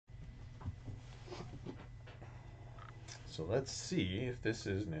So let's see if this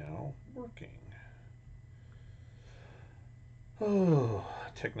is now working. Oh,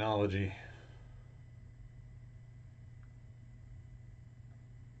 technology.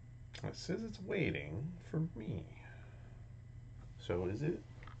 It says it's waiting for me. So is it?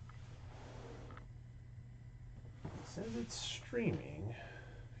 It says it's streaming.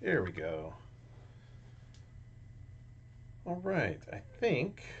 There we go. All right, I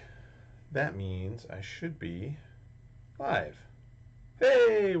think that means I should be live.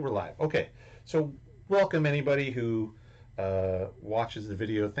 Hey, we're live. Okay, so welcome anybody who watches the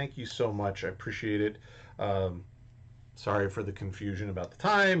video. Thank you so much. I appreciate it. Sorry for the confusion about the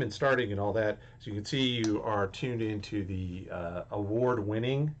time and starting and all that. As you can see, you are tuned into the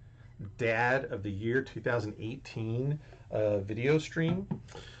award-winning Dad of the Year 2018 video stream.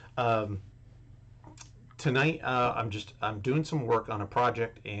 Tonight, I'm doing some work on a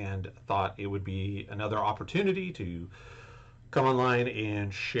project and thought it would be another opportunity to come online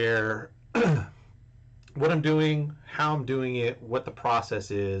and share what I'm doing, how I'm doing it, what the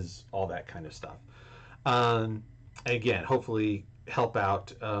process is, all that kind of stuff. Again, hopefully help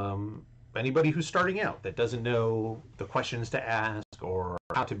out anybody who's starting out that doesn't know the questions to ask or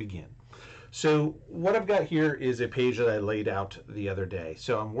how to begin. So what I've got here is a page that I laid out the other day.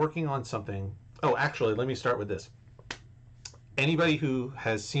 So I'm working on something. Oh, actually, let me start with this. Anybody who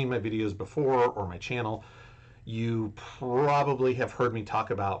has seen my videos before or my channel, you probably have heard me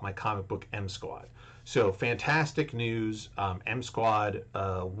talk about my comic book M Squad. So fantastic news. M Squad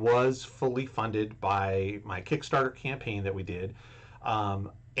was fully funded by my Kickstarter campaign that we did.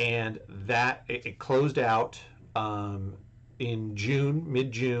 And that it closed out in June,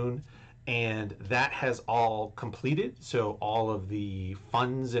 mid-June, and that has all completed. So all of the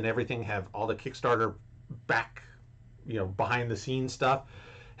funds and everything have all the Kickstarter back, behind the scenes stuff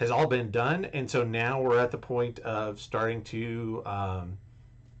has all been done. And so now we're at the point of starting to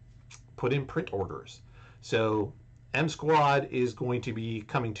put in print orders. So M Squad is going to be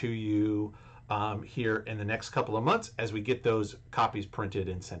coming to you here in the next couple of months as we get those copies printed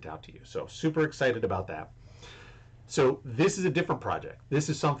and sent out to you. So super excited about that. So this is a different project. This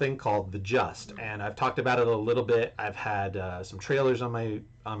is something called The Just, and I've talked about it a little bit. I've had some trailers on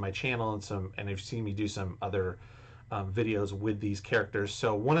my channel and you've seen me do some other videos with these characters.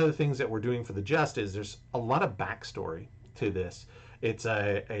 So one of the things that we're doing for The Just is there's a lot of backstory to this. It's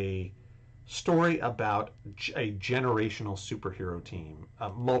a story about a generational superhero team, a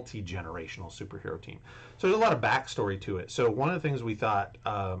multi-generational superhero team. So there's a lot of backstory to it. So one of the things we thought,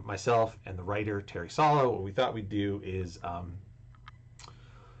 myself and the writer, Terry Salo, what we thought we'd do is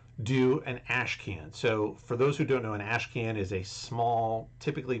do an ash can. So for those who don't know, an ash can is a small,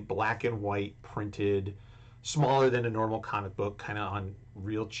 typically black and white printed, smaller than a normal comic book, kind of on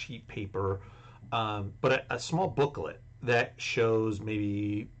real cheap paper, but a small booklet that shows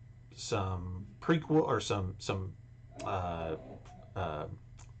maybe some prequel or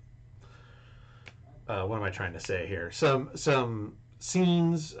what am I trying to say here? Some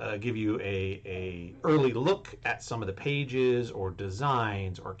scenes, give you a early look at some of the pages or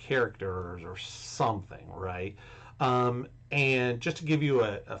designs or characters or something, right? And just to give you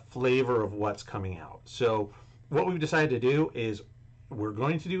a flavor of what's coming out. So what we've decided to do is we're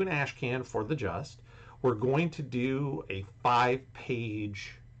going to do an ash can for The Just. We're going to do a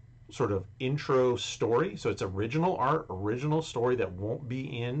 5-page sort of intro story. So it's original art, original story that won't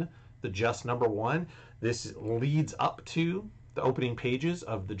be in The Just #1. This leads up to the opening pages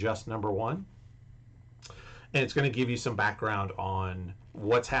of The Just #1. And it's going to give you some background on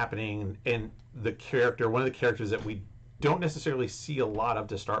what's happening and the character, one of the characters that we don't necessarily see a lot of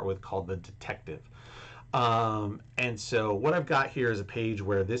to start with, called the detective. And so what I've got here is a page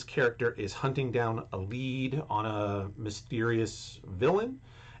where this character is hunting down a lead on a mysterious villain.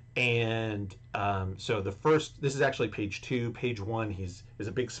 And so this is actually page 2. Page 1, is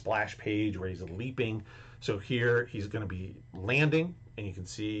a big splash page where he's leaping. So here he's going to be landing, and you can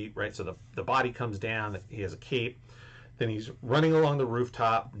see, right, so the body comes down, he has a cape, then he's running along the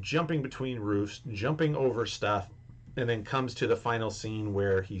rooftop, jumping between roofs, jumping over stuff, and then comes to the final scene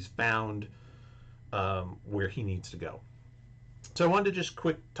where he's found where he needs to go. So I wanted to just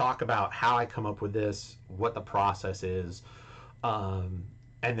quick talk about how I come up with this, what the process is,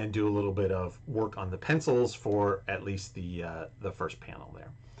 and then do a little bit of work on the pencils for at least the first panel there.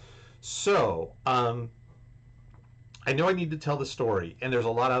 So I know I need to tell the story, and there's a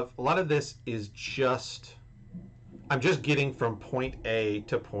lot of this is just, I'm just getting from point A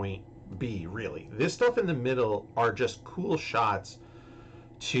to point B, really. This stuff in the middle are just cool shots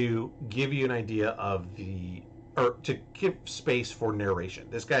to give you an idea of the or to give space for narration.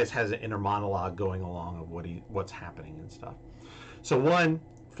 This guy has an inner monologue going along of what's happening and stuff. So one,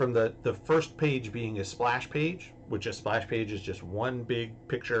 from the first page being a splash page, which a splash page is just one big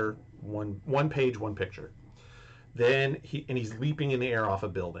picture, one page, one picture. Then he's leaping in the air off a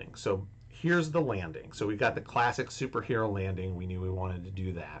building. So here's the landing. So we got the classic superhero landing. We knew we wanted to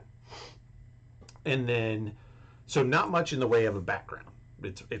do that. And then, so not much in the way of a background.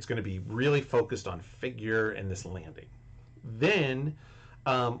 It's going to be really focused on figure and this landing. Then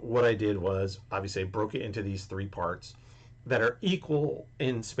what I did was, obviously I broke it into these three parts that are equal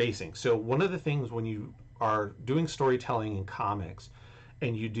in spacing. So one of the things when you are doing storytelling in comics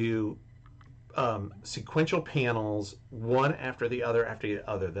and you do sequential panels, one after the other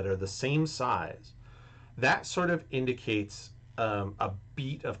that are the same size, that sort of indicates a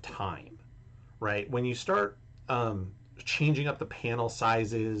beat of time, right? When you start changing up the panel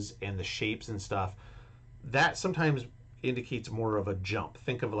sizes and the shapes and stuff, that sometimes indicates more of a jump.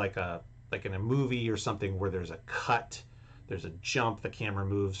 Think of like in a movie or something where there's a cut, there's a jump, the camera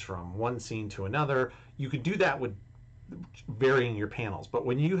moves from one scene to another. You could do that with varying your panels, but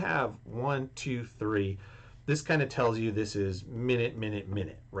when you have 1, 2, 3, this kind of tells you this is minute,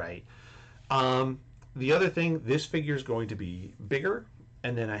 right? The other thing, this figure is going to be bigger,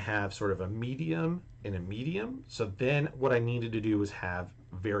 and then I have sort of a medium and a medium. So then what I needed to do was have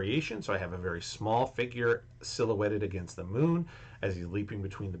variation. So I have a very small figure silhouetted against the moon as he's leaping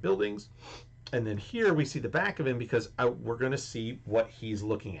between the buildings. And then here we see the back of him because we're going to see what he's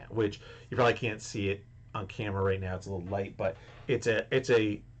looking at, which you probably can't see it on camera right now. It's a little light, but it's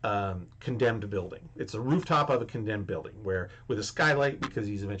a condemned building. It's a rooftop of a condemned building where with a skylight, because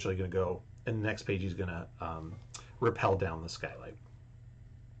he's eventually going to go, and the next page he's going to rappel down the skylight.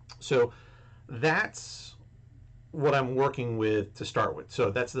 So that's what I'm working with to start with. So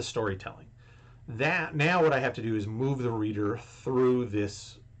that's the storytelling. That now what I have to do is move the reader through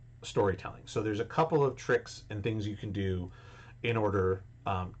this storytelling. So there's a couple of tricks and things you can do in order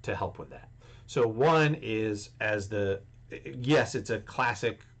to help with that. So one is yes, it's a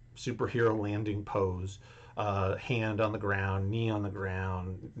classic superhero landing pose, hand on the ground, knee on the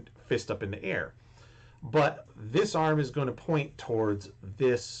ground, fist up in the air. But this arm is going to point towards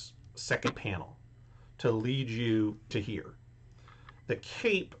this second panel to lead you to here. The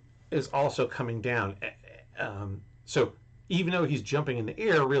cape is also coming down. So even though he's jumping in the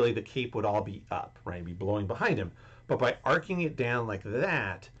air, really the cape would all be up, right? It'd be blowing behind him. But by arcing it down like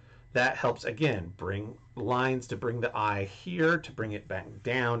that, that helps, again, bring lines to bring the eye here, to bring it back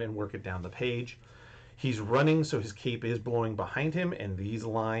down and work it down the page. He's running, so his cape is blowing behind him, and these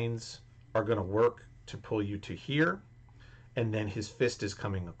lines are going to work to pull you to here. And then his fist is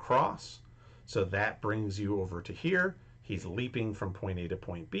coming across, so that brings you over to here. He's leaping from point A to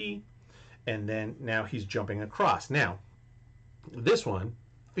point B, and then now he's jumping across. Now, this one,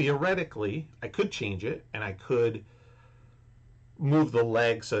 theoretically, I could change it, and I could move the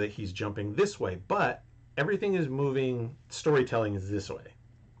leg so that he's jumping this way, but everything is moving, storytelling is this way.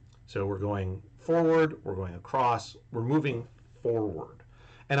 So we're going forward, we're going across, we're moving forward,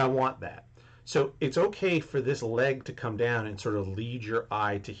 and I want that. So it's okay for this leg to come down and sort of lead your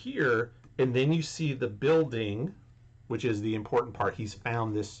eye to here, and then you see the building, which is the important part. He's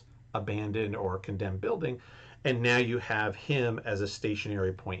found this abandoned or condemned building, and now you have him as a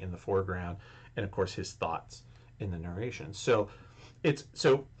stationary point in the foreground, and of course his thoughts in the narration. So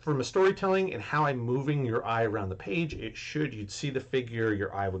from a storytelling and how I'm moving your eye around the page, you'd see the figure,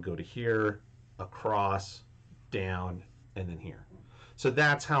 your eye would go to here, across, down, and then here. So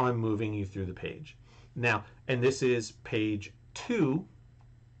that's how I'm moving you through the page. Now, and this is page 2.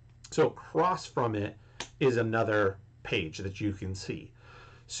 So across from it is another page that you can see.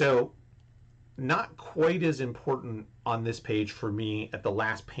 So not quite as important on this page for me at the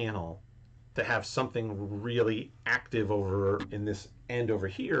last panel to have something really active over in this end over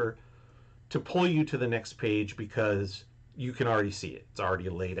here to pull you to the next page, because you can already see it. It's already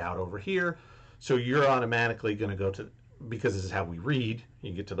laid out over here. So you're automatically going to go to, because this is how we read,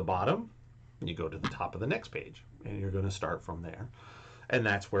 you get to the bottom and you go to the top of the next page, and you're going to start from there. And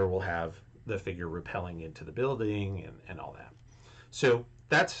that's where we'll have the figure rappelling into the building and all that. So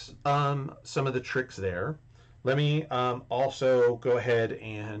that's some of the tricks there. Let me also go ahead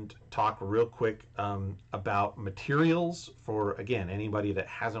and talk real quick about materials for, again, anybody that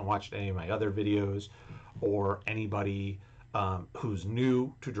hasn't watched any of my other videos, or anybody who's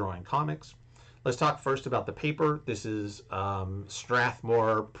new to drawing comics. Let's talk first about the paper. This is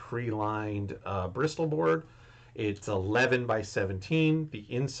Strathmore pre-lined Bristol board. It's 11 by 17. The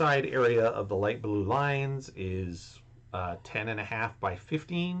inside area of the light blue lines is 10.5 by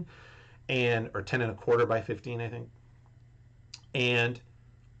 15. and or 10 and a quarter by 15, I think. And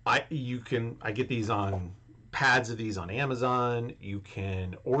I get these on pads of these on Amazon. You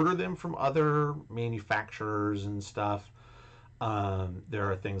can order them from other manufacturers and stuff. There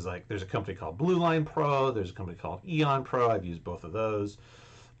are things like there's a company called Blue Line Pro. There's a company called Eon Pro. I've used both of those.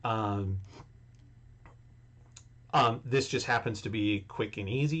 Um, this just happens to be quick and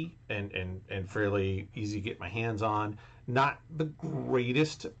easy and fairly easy to get my hands on. Not the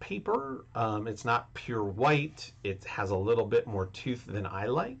greatest paper. It's not pure white. It has a little bit more tooth than I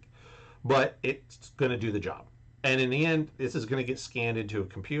like, but it's going to do the job. And in the end, this is going to get scanned into a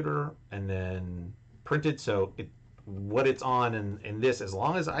computer and then printed. So what it's on in this, as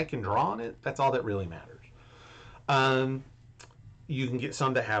long as I can draw on it, that's all that really matters. Um, you can get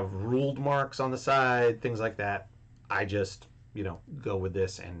some that have ruled marks on the side, things like that. I just, go with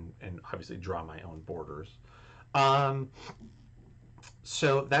this and obviously draw my own borders. Um,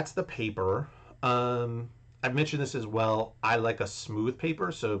 so that's the paper. I've mentioned this as well. I like a smooth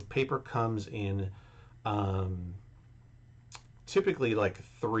paper. So paper comes in um, typically like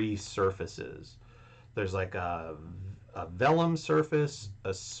three surfaces. There's like a vellum surface,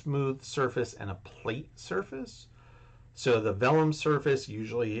 a smooth surface, and a plate surface. So the vellum surface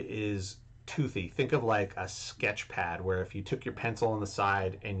usually is toothy. Think of like a sketch pad where if you took your pencil on the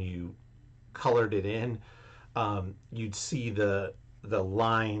side and you colored it in, you'd see the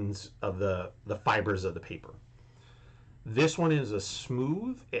lines of the fibers of the paper. This one is a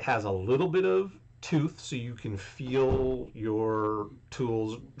smooth. It has a little bit of tooth so you can feel your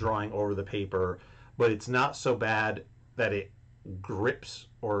tools drawing over the paper, but it's not so bad that it grips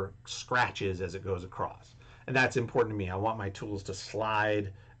or scratches as it goes across. And that's important to me. I want my tools to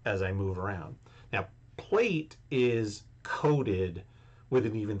slide as I move around. Now, plate is coated with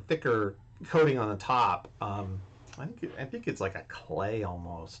an even thicker coating on the top. I think it's like a clay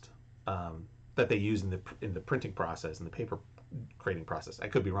almost that they use in the printing process, in the paper creating process. I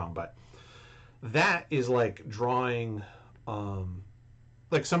could be wrong, but that is like drawing.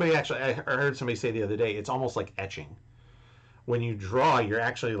 Like somebody actually, I heard somebody say the other day, it's almost like etching. When you draw, you're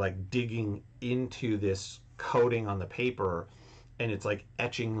actually like digging into this coating on the paper, and it's like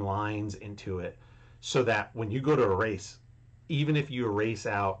etching lines into it, so that when you go to erase, even if you erase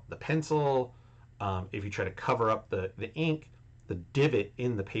out the pencil, if you try to cover up the ink, the divot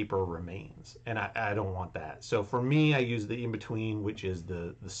in the paper remains. And I don't want that. So for me, I use the in-between, which is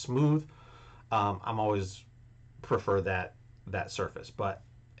the smooth. I'm always prefer that surface, but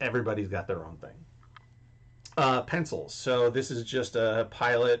everybody's got their own thing. Pencils. So this is just a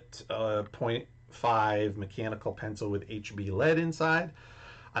Pilot .5 mechanical pencil with HB lead inside.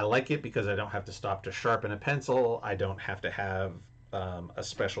 I like it because I don't have to stop to sharpen a pencil. I don't have to have a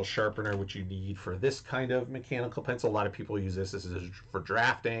special sharpener, which you need for this kind of mechanical pencil. A lot of people use this. This is for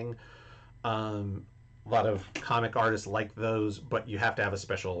drafting. A lot of comic artists like those, but you have to have a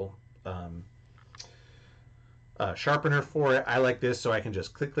special sharpener for it. I like this so I can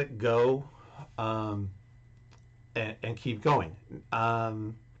just click, click, go, and keep going.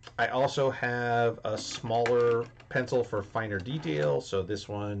 I also have a smaller pencil for finer detail. So this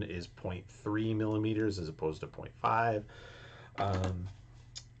one is 0.3 millimeters as opposed to 0.5.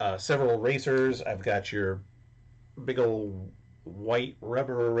 Several erasers. I've got your big old white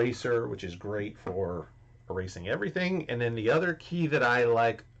rubber eraser, which is great for erasing everything. And then the other key that I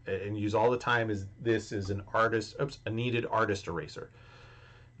like and use all the time is this is a kneaded artist eraser.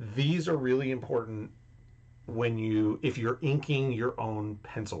 These are really important if you're inking your own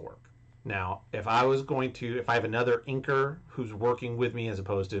pencil work. Now, if I have another inker who's working with me as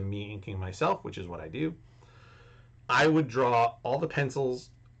opposed to me inking myself, which is what I do, I would draw all the pencils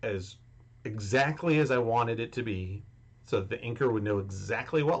as exactly as I wanted it to be, so that the inker would know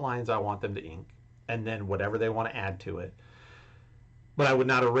exactly what lines I want them to ink, and then whatever they want to add to it. But I would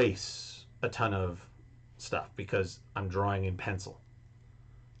not erase a ton of stuff because I'm drawing in pencil.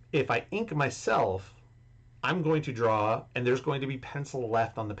 If I ink myself, I'm going to draw, and there's going to be pencil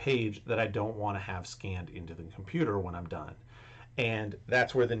left on the page that I don't want to have scanned into the computer when I'm done. And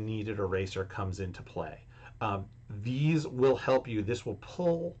that's where the kneaded eraser comes into play. These will help you. This will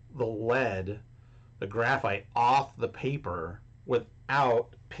pull the lead, the graphite, off the paper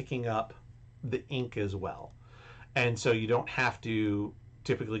without picking up the ink as well. And so you don't have to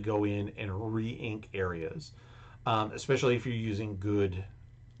typically go in and re-ink areas, especially if you're using good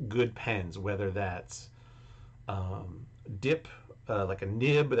pens, whether that's dip, like a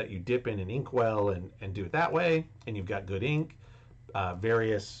nib that you dip in an inkwell and do it that way, and you've got good ink.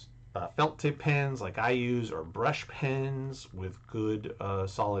 Various felt tip pens like I use, or brush pens with good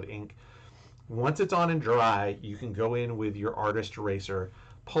solid ink. Once it's on and dry, you can go in with your artist eraser,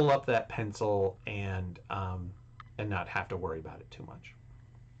 pull up that pencil and not have to worry about it too much.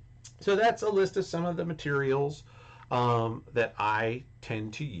 So that's a list of some of the materials that I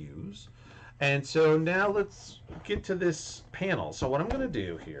tend to use. And so now let's get to this panel. So what I'm going to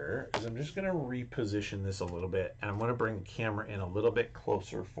do here is I'm just going to reposition this a little bit, and I'm going to bring the camera in a little bit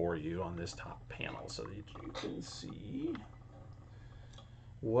closer for you on this top panel so that you can see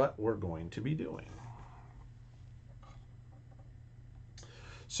what we're going to be doing.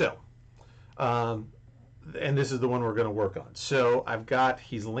 So, and this is the one we're going to work on. So I've got,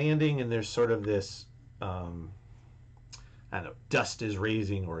 he's landing, and there's sort of this, I don't know, dust is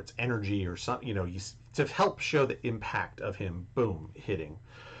raising, or it's energy or something, you know, to help show the impact of him, boom, hitting.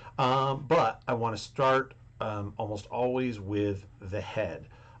 But I want to start almost always with the head.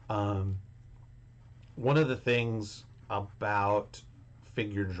 One of the things about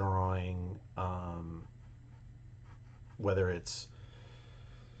figure drawing, whether it's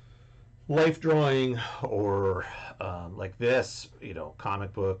life drawing or like this, you know,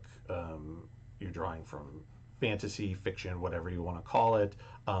 comic book, you're drawing from fantasy, fiction, whatever you want to call it,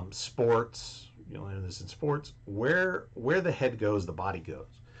 sports, you learn this in sports, where the head goes, the body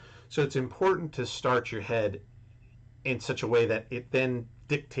goes. So it's important to start your head in such a way that it then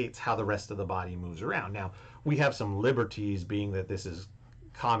dictates how the rest of the body moves around. Now, we have some liberties being that this is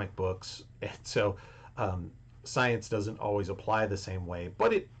comic books, and so science doesn't always apply the same way,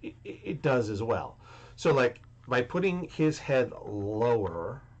 but it does as well. So like by putting his head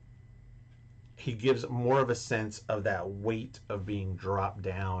lower, he gives more of a sense of that weight of being dropped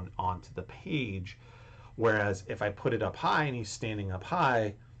down onto the page. Whereas if I put it up high and he's standing up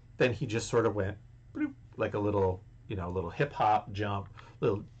high, then he just sort of went bloop, like a little, you know, little hip hop jump,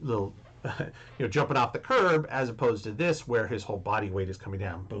 little you know, jumping off the curb, as opposed to this where his whole body weight is coming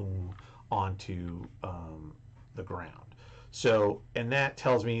down, boom, onto the ground. So, and that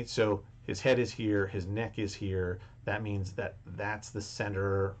tells me, so his head is here, his neck is here. That means that that's the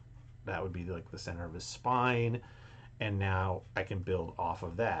center. That would be like the center of his spine, and now I can build off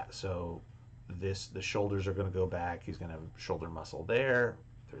of that. So this, the shoulders are going to go back. He's going to have shoulder muscle there.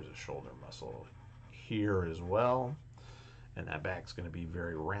 There's a shoulder muscle here as well, and that back's going to be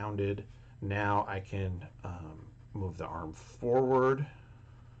very rounded. Now I can move the arm forward,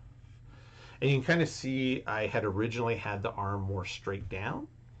 and you can kind of see I had originally had the arm more straight down,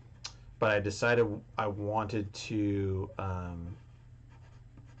 but I decided I wanted to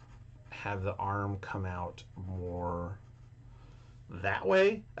have the arm come out more that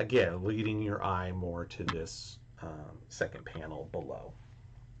way, again leading your eye more to this second panel below.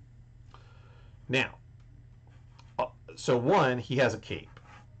 Now, so one, he has a cape,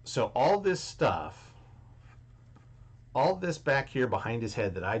 so all this stuff, all this back here behind his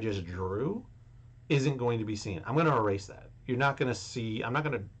head that I just drew isn't going to be seen. I'm going to erase that. You're not going to see, I'm not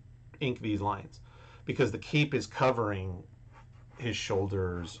going to ink these lines because the cape is covering his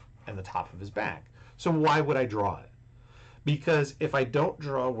shoulders and the top of his back. So why would I draw it? Because if I don't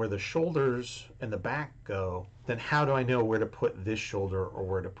draw where the shoulders and the back go, then how do I know where to put this shoulder or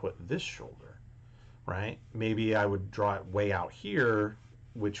where to put this shoulder, right? Maybe I would draw it way out here,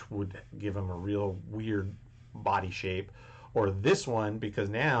 which would give him a real weird body shape, or this one, because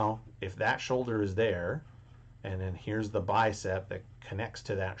now if that shoulder is there, and then here's the bicep that connects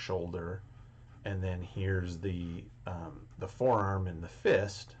to that shoulder, and then here's the forearm and the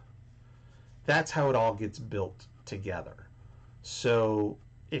fist, that's how it all gets built together. So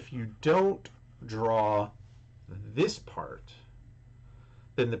if you don't draw this part,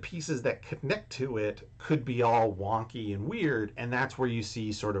 then the pieces that connect to it could be all wonky and weird, and that's where you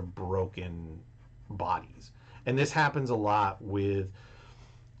see sort of broken bodies. And this happens a lot with,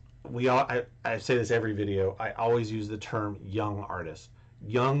 I say this every video, I always use the term young artist.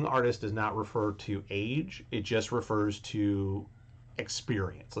 Young artist does not refer to age, it just refers to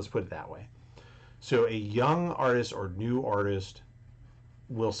experience, let's put it that way. So a young artist or new artist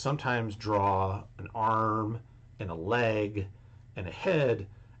will sometimes draw an arm and a leg and a head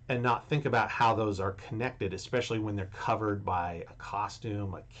and not think about how those are connected, especially when they're covered by a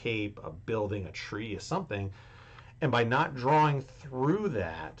costume, a cape, a building, a tree, something. And by not drawing through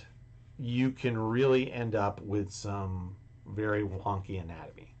that, you can really end up with some very wonky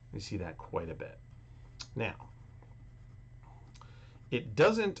anatomy. You see that quite a bit. Now,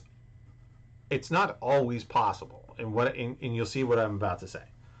 it's not always possible, and you'll see what I'm about to say.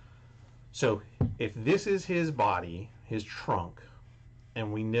 So if this is his body, his trunk,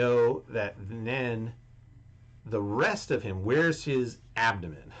 and we know that then the rest of him, where's his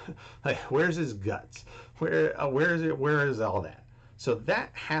abdomen? Like, where's his guts? Where is it? Where is all that? So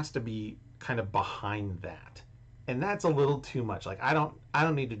that has to be kind of behind that. And that's a little too much. Like I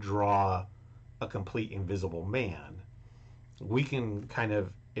don't need to draw a complete invisible man. We can kind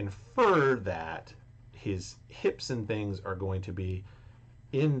of infer that his hips and things are going to be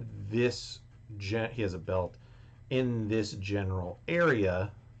in this he has a belt in this general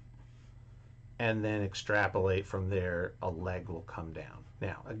area, and then extrapolate from there. A leg will come down.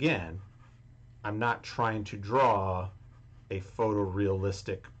 Now again, I'm not trying to draw a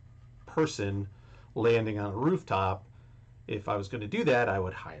photorealistic person landing on a rooftop. If I was going to do that, I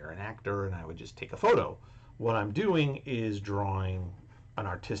would hire an actor and I would just take a photo. What I'm doing is drawing an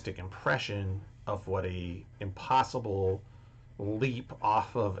artistic impression of what a impossible leap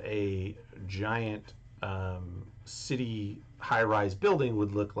off of a giant city high-rise building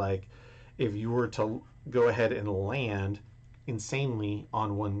would look like if you were to go ahead and land insanely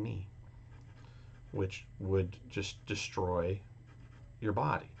on one knee, which would just destroy your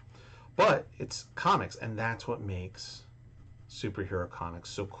body. But it's comics, and that's what makes superhero comics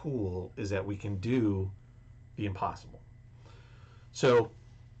so cool, is that we can do the impossible. So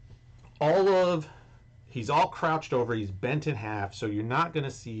he's all crouched over, he's bent in half, so you're not going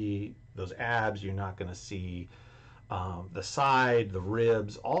to see those abs, you're not going to see the side, the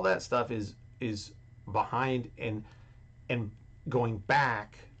ribs, all that stuff is behind and going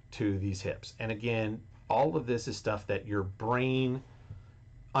back to these hips. And again, all of this is stuff that your brain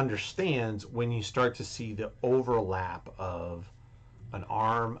understands when you start to see the overlap of an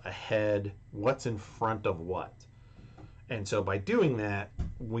arm, a head, what's in front of what. And so by doing that,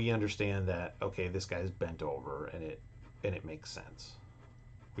 we understand that, okay, this guy's bent over, and it makes sense.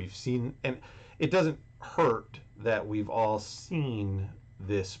 We've seen, and it doesn't hurt that we've all seen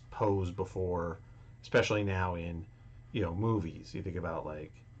this pose before, especially now in, movies. You think about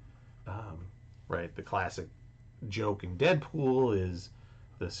right, the classic joke in Deadpool is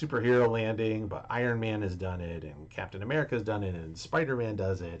the superhero landing, but Iron Man has done it, and Captain America's done it, and Spider-Man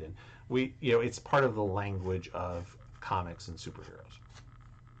does it, and it's part of the language of comics and superheroes.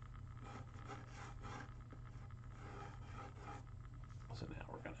 So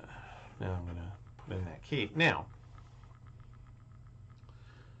now I'm gonna put in that cape. Now,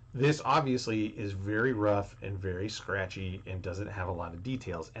 this obviously is very rough and very scratchy and doesn't have a lot of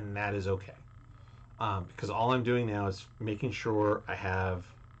details, and that is okay. Because all I'm doing now is making sure I have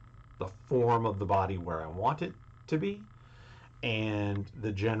the form of the body where I want it to be and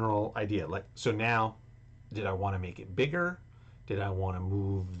the general idea. So now, did I want to make it bigger? Did I want to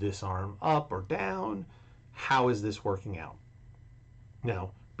move this arm up or down? How is this working out?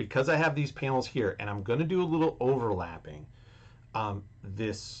 Now, because I have these panels here, and I'm going to do a little overlapping,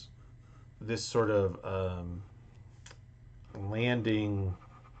 this sort of landing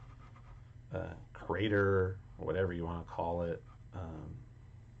crater, whatever you want to call it,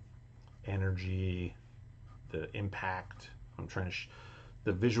 energy, the impact. I'm trying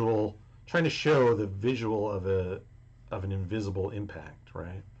to trying to show the visual of an invisible impact,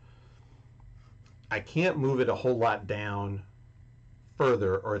 right? I can't move it a whole lot down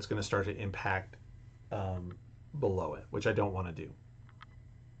further, or it's going to start to impact below it, which I don't want to do.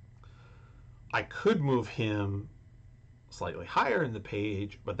 I could move him slightly higher in the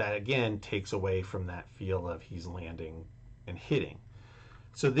page, but that again takes away from that feel of he's landing and hitting.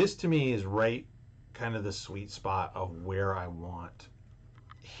 So this to me is right kind of the sweet spot of where I want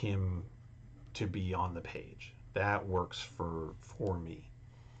him to be on the page. That works for me.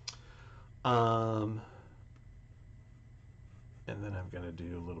 And then I'm going to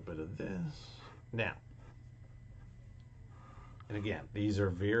do a little bit of this. Now, and again, these are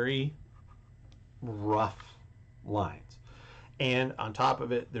very rough lines. And on top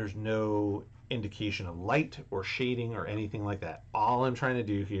of it, there's no indication of light or shading or anything like that. All I'm trying to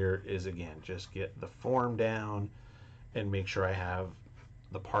do here is, again, just get the form down and make sure I have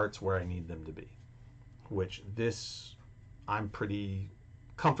the parts where I need them to be. Which this, I'm pretty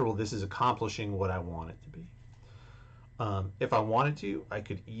comfortable this is accomplishing what I want it to be. If I wanted to, I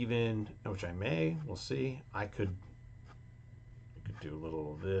could even, which I may, we'll see, I could do a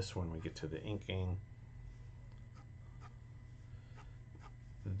little of this when we get to the inking.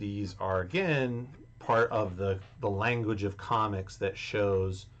 These are, again, part of the language of comics that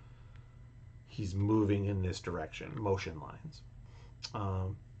shows he's moving in this direction, motion lines.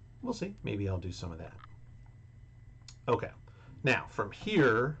 We'll see. Maybe I'll do some of that. Okay. Now, from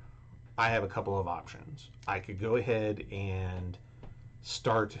here, I have a couple of options. I could go ahead and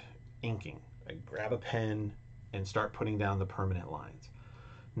start inking. I grab a pen and start putting down the permanent lines.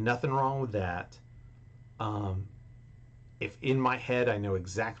 Nothing wrong with that. If in my head I know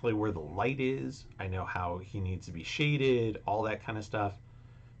exactly where the light is, I know how he needs to be shaded, all that kind of stuff,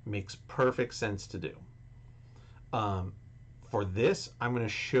 makes perfect sense to do. Um, for this, I'm going to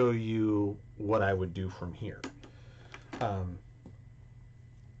show you what I would do from here. Um,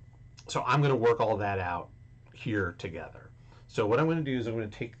 so I'm going to work all that out here together. So what I'm going to do is I'm going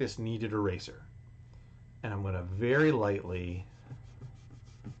to take this kneaded eraser and I'm going to very lightly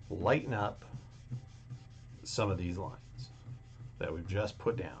lighten up some of these lines that we've just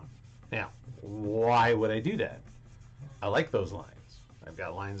put down. Now, why would I do that? I like those lines. I've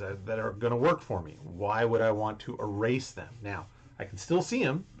got lines that are going to work for me. Why would I want to erase them? Now, I can still see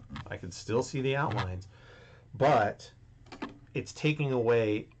them. I can still see the outlines, but it's taking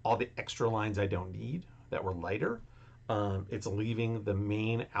away all the extra lines I don't need that were lighter. It's leaving the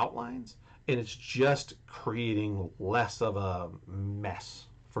main outlines, and it's just creating less of a mess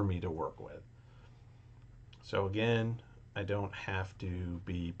for me to work with. So again, I don't have to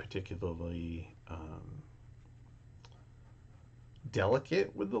be particularly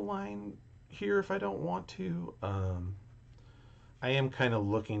delicate with the line here if I don't want to. I am kind of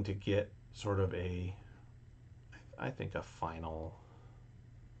looking to get sort of I think a final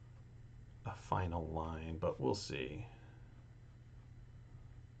line, but we'll see.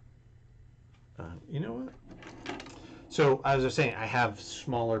 You know what? So as I was saying, I have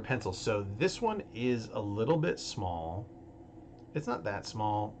smaller pencils. So this one is a little bit small. It's not that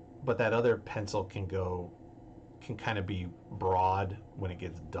small, but that other pencil can kind of be broad when it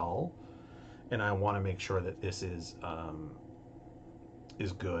gets dull. And I want to make sure that this is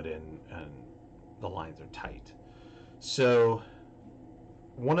good and the lines are tight. So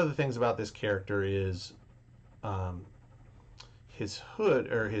one of the things about this character is his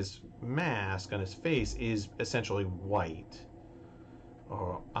hood or his mask on his face is essentially white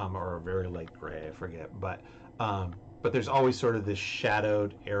or a very light gray, I forget, but there's always sort of this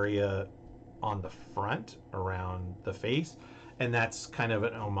shadowed area on the front around the face, and that's kind of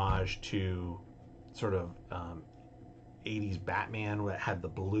an homage to sort of 80s Batman that had the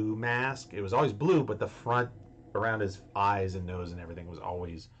blue mask. It was always blue, but the front around his eyes and nose and everything was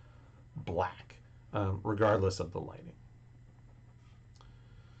always black, regardless of the lighting.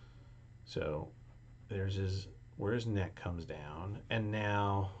 So there's where his neck comes down, and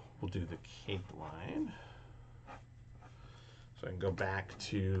now we'll do the cape line. So I can go back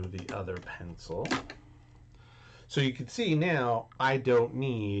to the other pencil. So you can see now I don't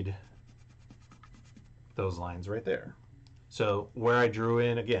need those lines right there. So where I drew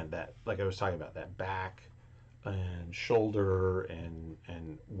in, again, that, like I was talking about, that back and shoulder and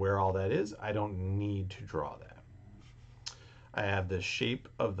where all that is, I don't need to draw that. I have the shape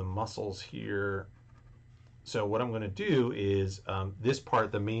of the muscles here. So what I'm going to do is this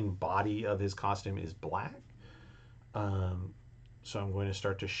part, the main body of his costume is black. So I'm going to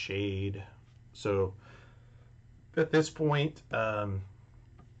start to shade. So at this point, I'm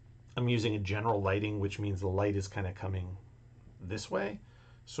using a general lighting, which means the light is kind of coming this way.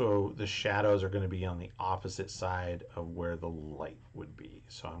 So the shadows are going to be on the opposite side of where the light would be.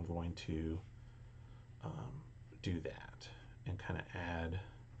 So I'm going to do that and kind of add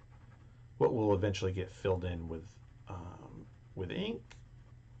what will eventually get filled in with ink.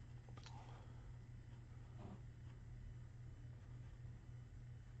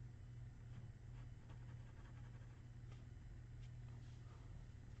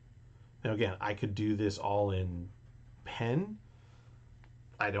 Now again, I could do this all in pen.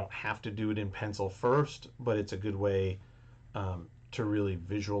 I don't have to do it in pencil first, but it's a good way to really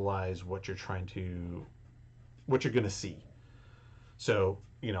visualize what you're going to see. So,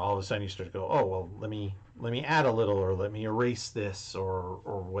 you know, all of a sudden you start to go, oh, well, let me add a little, or let me erase this, or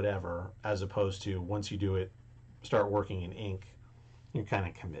whatever, as opposed to once you do it, start working in ink, you're kind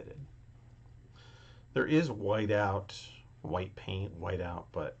of committed. There is white paint,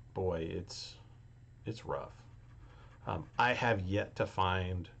 but boy, it's rough. I have yet to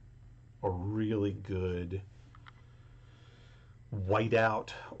find a really good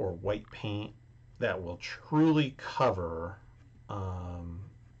whiteout or white paint that will truly cover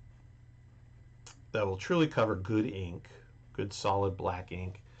good ink, good solid black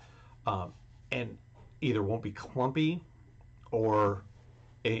ink, and either won't be clumpy or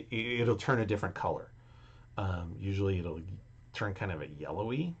it'll turn a different color. Usually it'll turn kind of a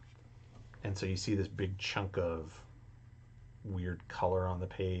yellowy, and so you see this big chunk of weird color on the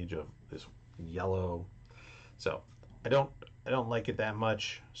page of this yellow. So I don't like it that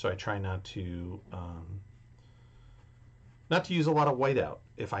much, so I try not to use a lot of whiteout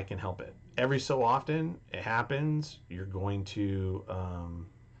if I can help it. Every so often it happens, you're going to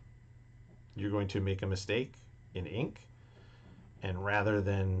make a mistake in ink, and rather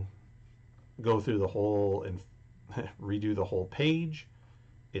than go through the whole and redo the whole page,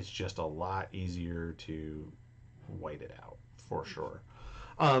 it's just a lot easier to white it out for sure.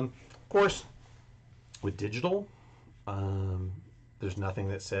 Of course, with digital, um, there's nothing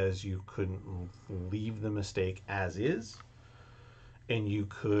that says you couldn't leave the mistake as is, and you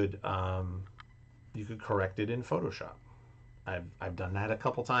could correct it in Photoshop. I've done that a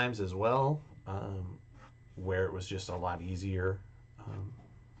couple times as well, where it was just a lot easier. Um,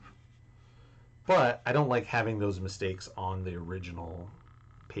 but I don't like having those mistakes on the original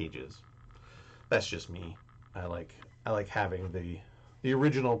pages. That's just me. I like having the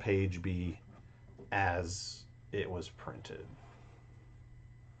original page be as it was printed.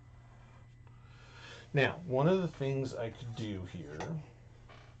 Now, one of the things I could do here,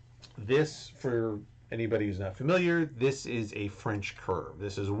 this, for anybody who's not familiar, this is a French curve.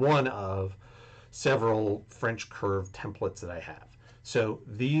 This is one of several French curve templates that I have. So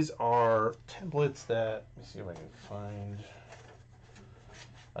these are templates that, let me see if I can find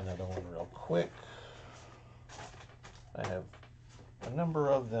another one real quick. I have a number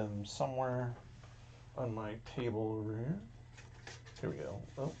of them somewhere on my table over here. Here we go.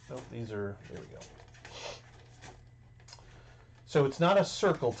 Oh, no, these are, there we go. So it's not a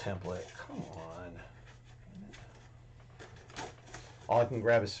circle template. Come on. All I can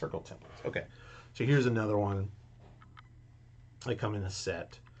grab is circle templates. Okay, so here's another one. They come in a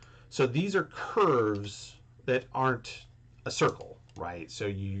set. So these are curves that aren't a circle, right? So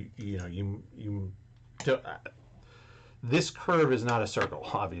you don't, this curve is not a circle,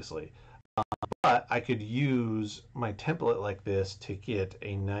 obviously. But I could use my template like this to get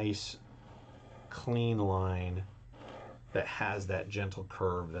a nice clean line that has that gentle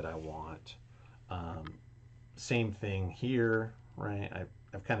curve that I want. Same thing here, right?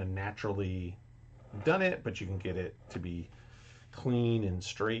 I've kind of naturally done it, but you can get it to be clean and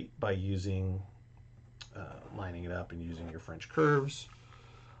straight by using lining it up and using your French curves.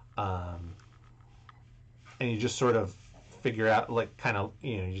 And you just sort of figure out, like, kind of,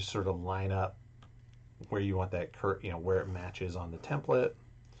 you just sort of line up where you want that curve, where it matches on the template.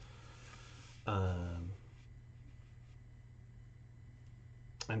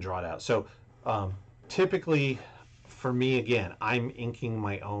 And draw it out. So typically, for me, again, I'm inking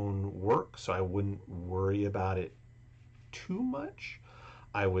my own work, so I wouldn't worry about it too much.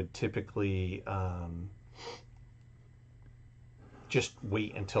 I would typically just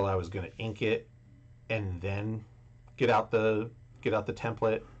wait until I was going to ink it, and then get out the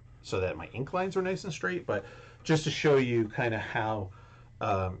template so that my ink lines are nice and straight. But just to show you kind of how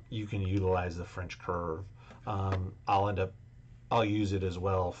you can utilize the French curve, I'll use it as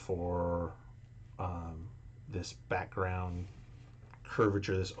well for this background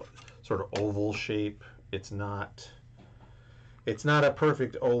curvature, this sort of oval shape. It's not a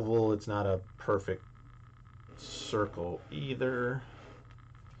perfect oval. It's not a perfect circle either.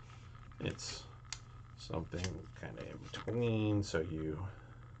 It's something kind of in between. So you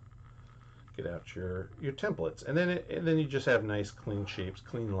get out your templates, and then you just have nice clean shapes,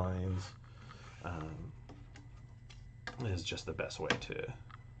 clean lines. Is just the best way to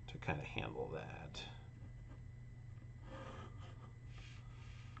kind of handle that.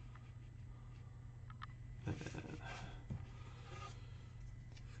 And then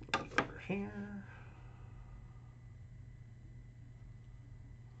flip it over here.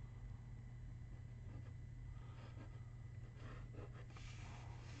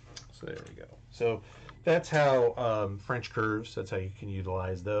 So there we go. So that's how French curves, that's how you can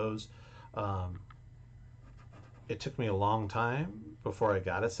utilize those. It took me a long time before I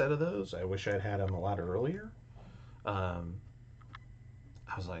got a set of those. I wish I'd had them a lot earlier. I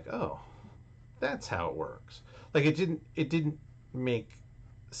was like, oh, that's how it works. Like, it didn't make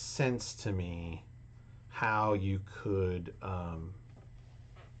sense to me how you could,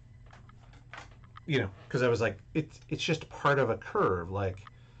 because I was like, it's just part of a curve. Like,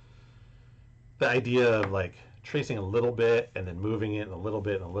 the idea of like tracing a little bit and then moving it and a little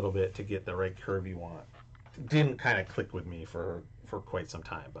bit and a little bit to get the right curve you want didn't kind of click with me for quite some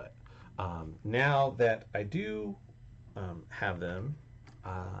time. But now that I do have them,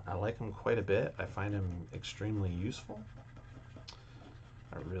 I like them quite a bit. I find them extremely useful.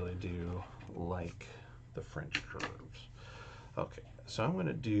 I really do like the French curves. Okay, so I'm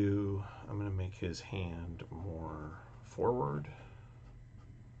going to make his hand more forward.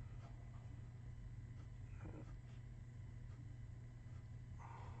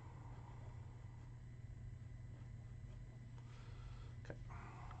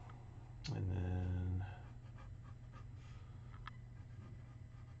 And then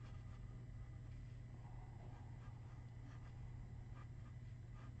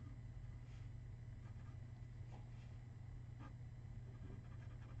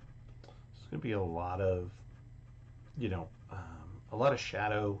there's going to be a lot of you know, a lot of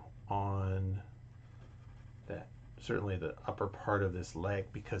shadow on that, certainly the upper part of this leg,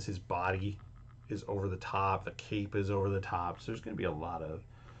 because his body is over the top, the cape is over the top, so there's going to be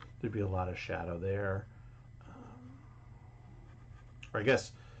there'd be a lot of shadow there. Or I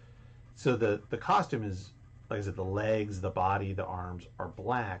guess, so the costume is, like I said, the legs, the body, the arms are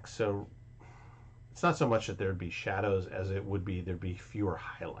black, so it's not so much that there'd be shadows as it would be there'd be fewer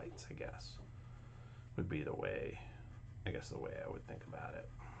highlights, I guess, would be the way, I guess, the way I would think about it.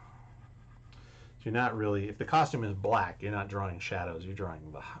 So you're not really, if the costume is black, you're not drawing shadows, you're drawing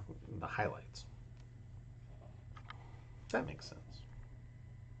the highlights. That makes sense.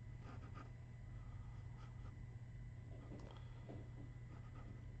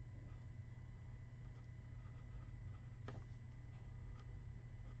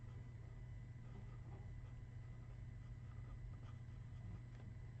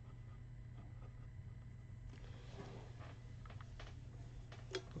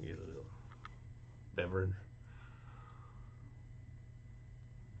 Get a little beverage.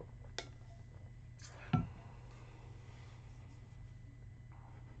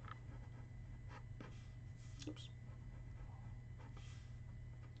 Oops.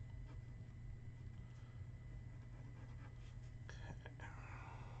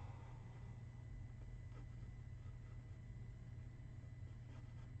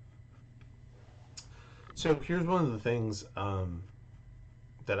 So here's one of the things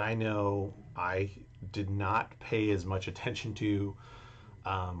that I know I did not pay as much attention to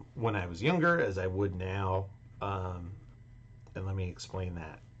when I was younger as I would now. And let me explain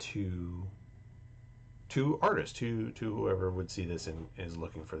that to artists, to whoever would see this and is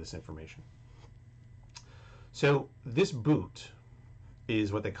looking for this information. So this boot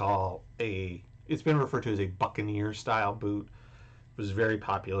is what they call it's been referred to as a Buccaneer style boot. It was very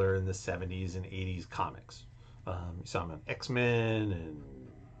popular in the 70s and 80s comics. You saw them in X-Men and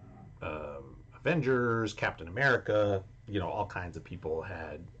Avengers, Captain America. You know, all kinds of people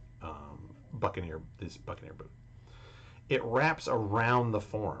had this Buccaneer boot. It wraps around the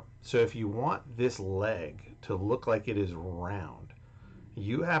form. So if you want this leg to look like it is round,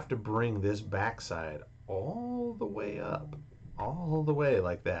 you have to bring this backside all the way up, all the way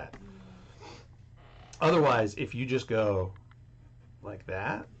like that. Otherwise, if you just go like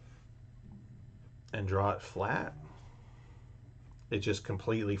that and draw it flat, it just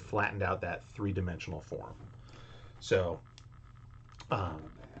completely flattened out that three-dimensional form. So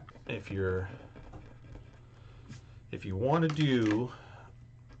if you want to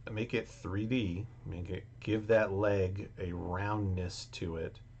make it 3D, give that leg a roundness to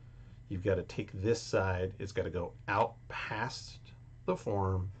it, you've got to take this side, it's got to go out past the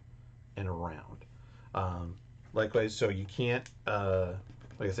form and around. Likewise, so you can't,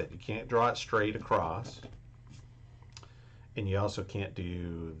 like I said, you can't draw it straight across, and you also can't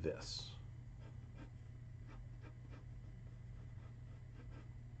do this.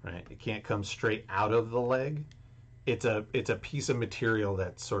 Right? It can't come straight out of the leg. It's a piece of material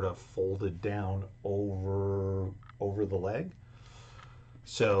that's sort of folded down over the leg.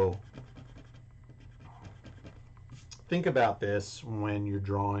 So think about this when you're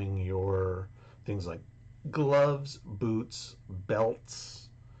drawing your things like gloves, boots, belts,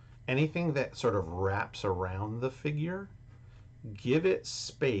 anything that sort of wraps around the figure. Give it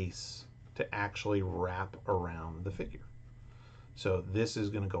space to actually wrap around the figure. So this is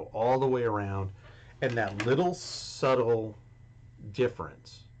going to go all the way around, and that little subtle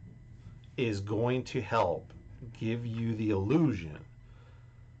difference is going to help give you the illusion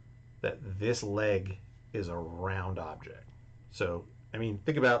that this leg is a round object. So, I mean,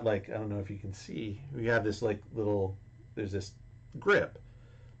 think about, like, I don't know if you can see, we have this like little, there's this grip.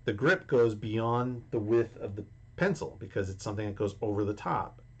 The grip goes beyond the width of the pencil because it's something that goes over the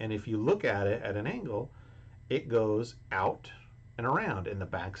top. And if you look at it at an angle, it goes out and around, and the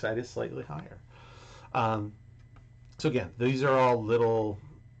backside is slightly higher. So again, these are all little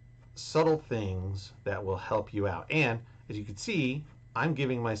subtle things that will help you out. And as you can see, I'm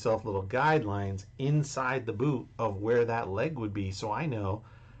giving myself little guidelines inside the boot of where that leg would be, so I know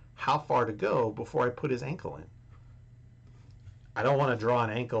how far to go before I put his ankle in. I don't want to draw an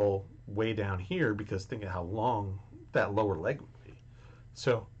ankle way down here because think of how long that lower leg would be.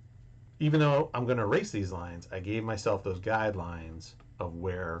 So even though I'm going to erase these lines, I gave myself those guidelines of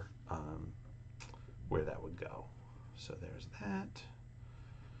where that would go. So there's that.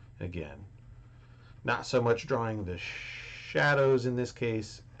 Again, not so much drawing the shadows in this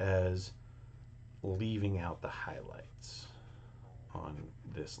case as leaving out the highlights on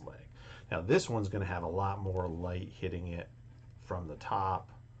this leg. Now this one's going to have a lot more light hitting it from the top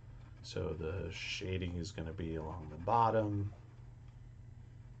So the shading is going to be along the bottom.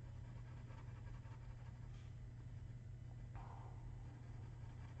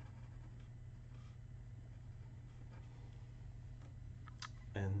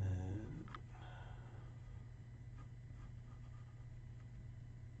 And then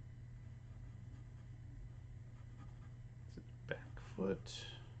back foot.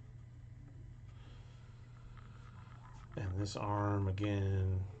 And this arm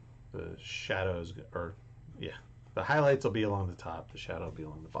again, the shadows, or yeah, the highlights will be along the top, the shadow will be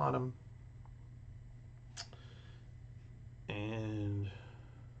along the bottom. And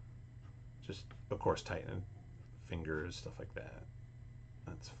just, of course, tighten fingers, stuff like that.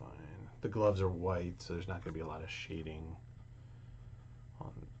 That's fine. The gloves are white, so there's not going to be a lot of shading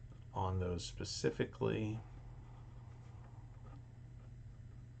on those specifically.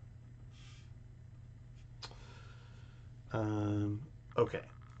 Okay,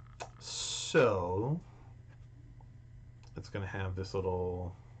 so it's going to have this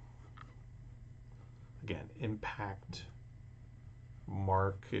little, again, impact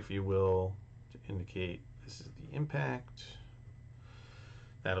mark, if you will, to indicate this is the impact.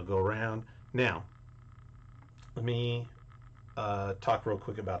 That'll go around. Now, let me talk real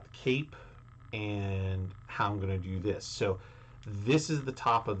quick about the cape and how I'm going to do this. So this is the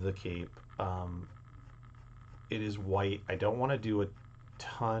top of the cape. It is white. I don't want to do a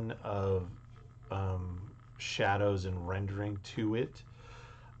ton of shadows and rendering to it.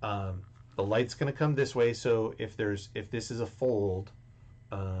 The light's going to come this way, so if this is a fold,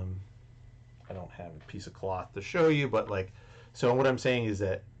 I don't have a piece of cloth to show you, but like, so what I'm saying is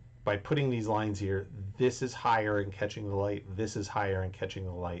that by putting these lines here, this is higher and catching the light, this is higher and catching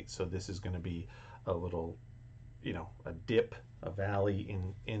the light, so this is going to be a little, you know, a dip, a valley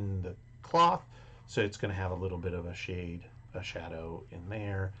in the cloth, so it's going to have a little bit of a shade, a shadow in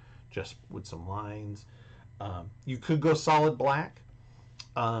there, just with some lines. You could go solid black.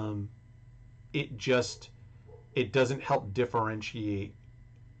 It doesn't help differentiate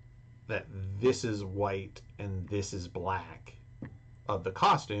that this is white and this is black of the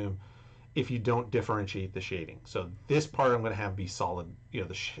costume if you don't differentiate the shading. So this part I'm going to have be solid, you know,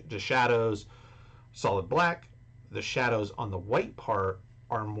 the shadows solid black. The shadows on the white part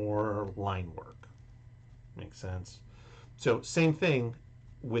are more line work. Makes sense? So same thing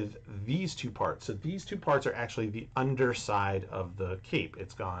with these two parts. So these two parts are actually the underside of the cape.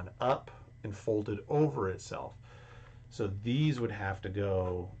 It's gone up and folded over itself. So these would have to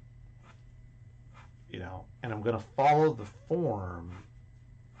go, you know, and I'm going to follow the form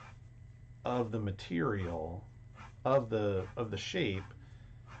of the material of the shape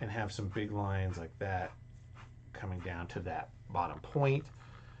and have some big lines like that coming down to that bottom point,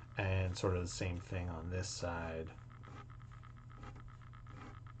 and sort of the same thing on this side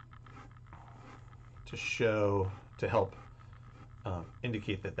to show, to help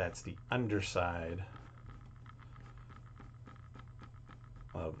indicate that that's the underside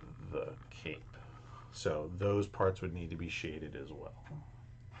of the cape. So those parts would need to be shaded as well.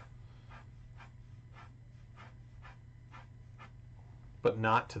 But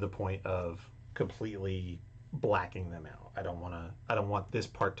not to the point of completely blacking them out. I don't want this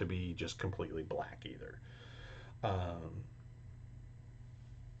part to be just completely black either.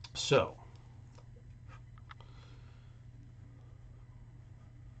 So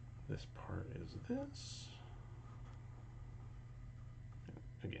this part is this.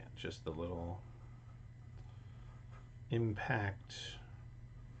 Again, just the little impact.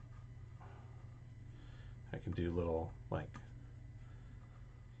 I can do little, like,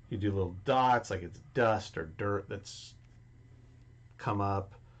 you do little dots like it's dust or dirt that's come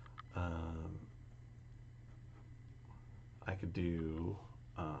up. I could do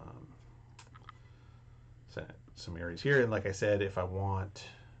some areas here, and like I said, if I want,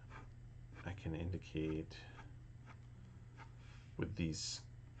 I can indicate with these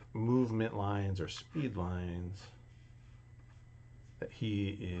movement lines or speed lines that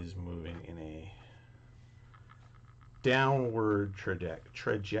he is moving in a downward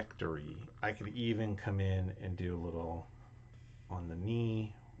trajectory. I could even come in and do a little on the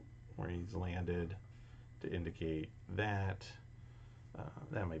knee where he's landed to indicate that.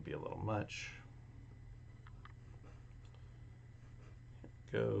 That might be a little much.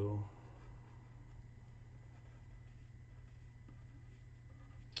 Go.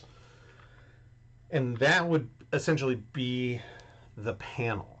 And that would essentially be the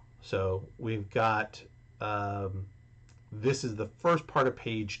panel. So we've got, this is the first part of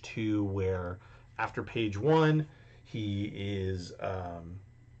page 2, where after page 1, he is,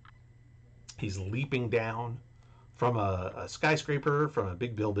 he's leaping down from a skyscraper, from a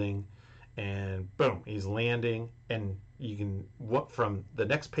big building, and boom, he's landing. And you can, what from the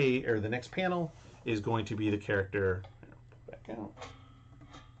next page or the next panel is going to be the character. Back out.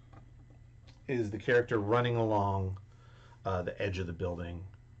 Is the character running along the edge of the building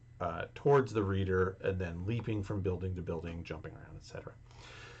towards the reader, and then leaping from building to building, jumping around, etc.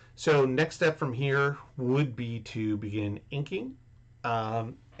 So next step from here would be to begin inking.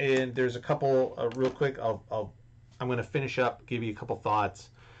 And there's a couple real quick. I'm going to finish up, give you a couple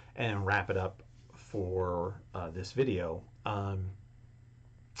thoughts, and wrap it up for this video.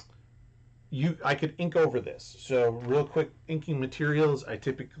 I could ink over this. So real quick, inking materials. I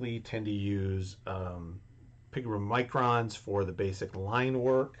typically tend to use Pigment Microns for the basic line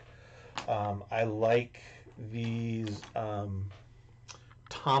work. I like these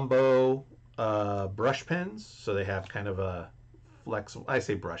Tombow brush pens. So they have kind of a flexible, I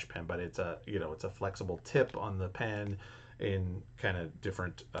say brush pen, but it's a, it's a flexible tip on the pen in kind of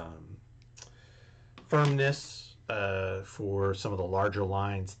different firmness for some of the larger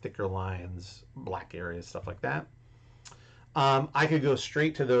lines, thicker lines, black areas, stuff like that. I could go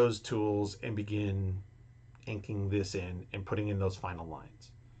straight to those tools and begin inking this in and putting in those final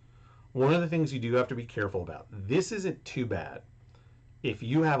lines. One of the things you do have to be careful about, this isn't too bad if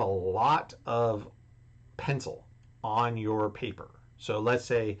you have a lot of pencil on your paper. So let's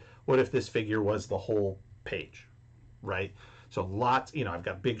say, what if this figure was the whole page, right? So lots, I've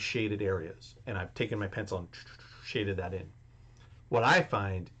got big shaded areas, and I've taken my pencil and shaded that in. What I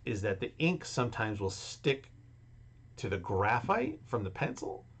find is that the ink sometimes will stick to the graphite from the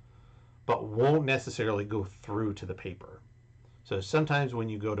pencil, but won't necessarily go through to the paper. So sometimes when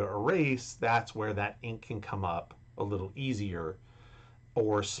you go to erase, that's where that ink can come up a little easier,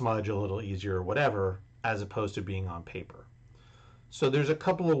 or smudge a little easier, or whatever, as opposed to being on paper. So there's a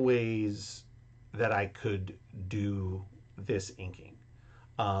couple of ways that I could do this inking.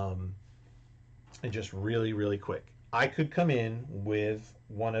 And just really, really quick. I could come in with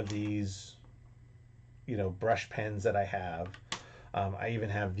one of these, brush pens that I have. I even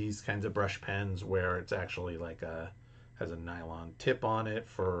have these kinds of brush pens where it's actually like has a nylon tip on it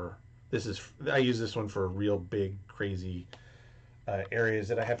for, I use this one for real big, crazy areas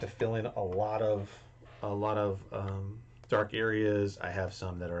that I have to fill in a lot of dark areas. I have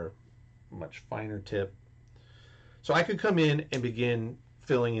some that are much finer tip. So I could come in and begin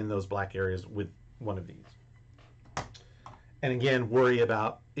filling in those black areas with one of these. And again, worry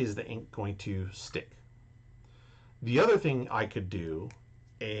about, is the ink going to stick? The other thing I could do,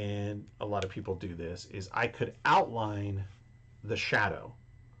 and a lot of people do this, is I could outline the shadow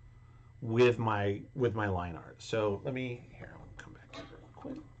with my line art. So let me, here, I'll come back here real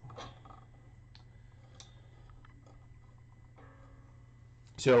quick.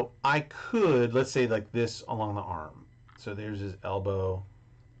 So I could, let's say like this along the arm. So there's his elbow.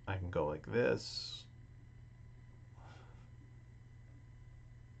 I can go like this.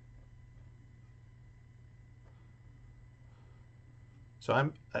 So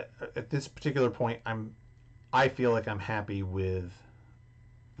I'm at this particular point, I feel like I'm happy with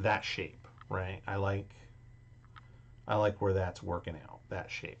that shape, right? I like where that's working out, that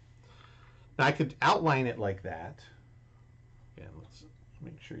shape. Now I could outline it like that. Again, let's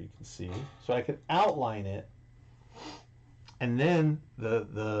make sure you can see. So I could outline it, and then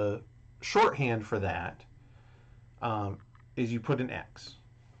the shorthand for that is you put an X.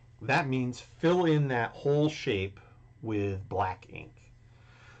 That means fill in that whole shape with black ink.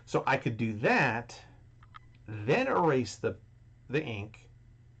 So I could do that, then erase the ink,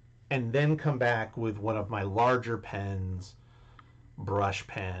 and then come back with one of my larger pens, brush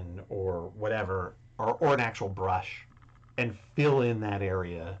pen or whatever, or an actual brush, and fill in that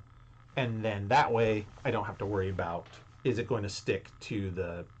area. And then that way I don't have to worry about, is it going to stick to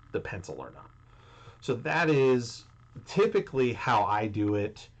the pencil or not. So that is typically how I do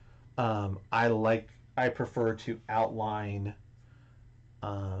it. I prefer to outline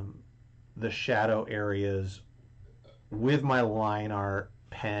the shadow areas with my line art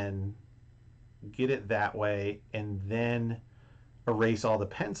pen, get it that way, and then erase all the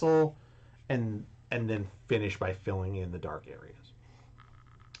pencil, and then finish by filling in the dark areas.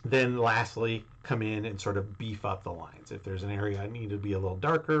 Then lastly, come in and sort of beef up the lines. If there's an area I need to be a little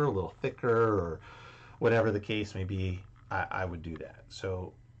darker, a little thicker, or whatever the case may be, I would do that.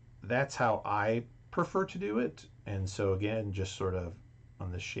 So that's how I prefer to do it. And so again, just sort of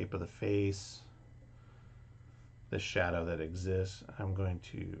on the shape of the face, the shadow that exists, I'm going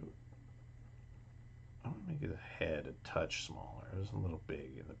to make the head a touch smaller. It was a little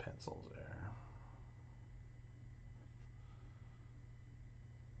big in the pencils there.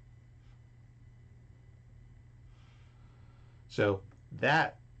 So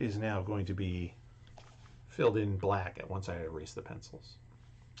that is now going to be filled in black once I erase the pencils.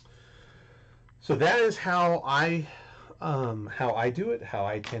 So that is how I do it, how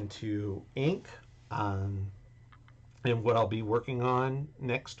I tend to ink, um, and what I'll be working on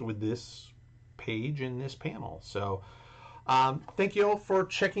next with this page in this panel. So thank you all for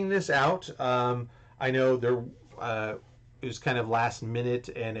checking this out. I know there it was kind of last minute,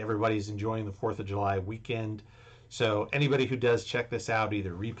 and everybody's enjoying the 4th of July weekend. So anybody who does check this out,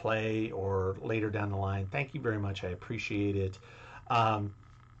 either replay or later down the line, thank you very much. I appreciate it. Um,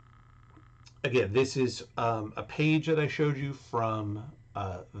 Again, this is a page that I showed you from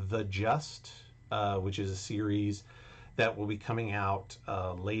The Just, which is a series that will be coming out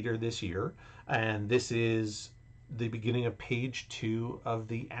later this year. And this is the beginning of page 2 of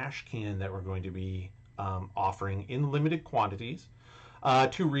the ash can that we're going to be offering in limited quantities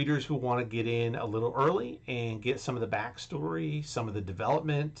to readers who want to get in a little early and get some of the backstory, some of the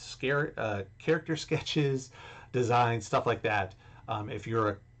development, character sketches, design, stuff like that. If you're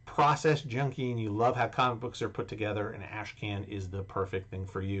a process junkie and you love how comic books are put together, an ash can is the perfect thing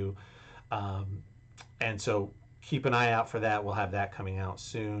for you. And so keep an eye out for that. We'll have that coming out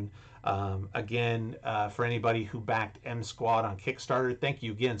soon. Again, for anybody who backed M Squad on Kickstarter, thank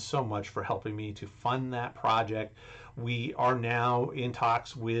you again so much for helping me to fund that project. We are now in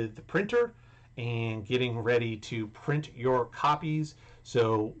talks with the printer and getting ready to print your copies.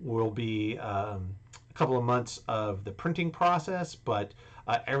 So we'll be a couple of months of the printing process, but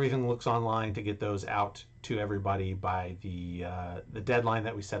everything looks online to get those out to everybody by the deadline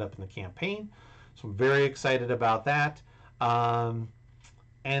that we set up in the campaign. So I'm very excited about that.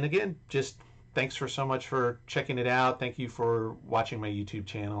 And again, just thanks for so much for checking it out. Thank you for watching my YouTube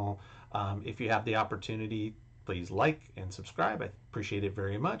channel. If you have the opportunity, please like and subscribe. I appreciate it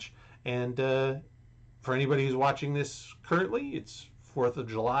very much. And for anybody who's watching this currently, it's 4th of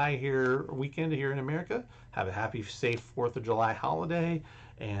July here weekend here in America. Have a happy, safe 4th of July holiday,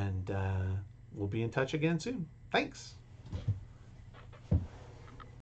 and we'll be in touch again soon. Thanks.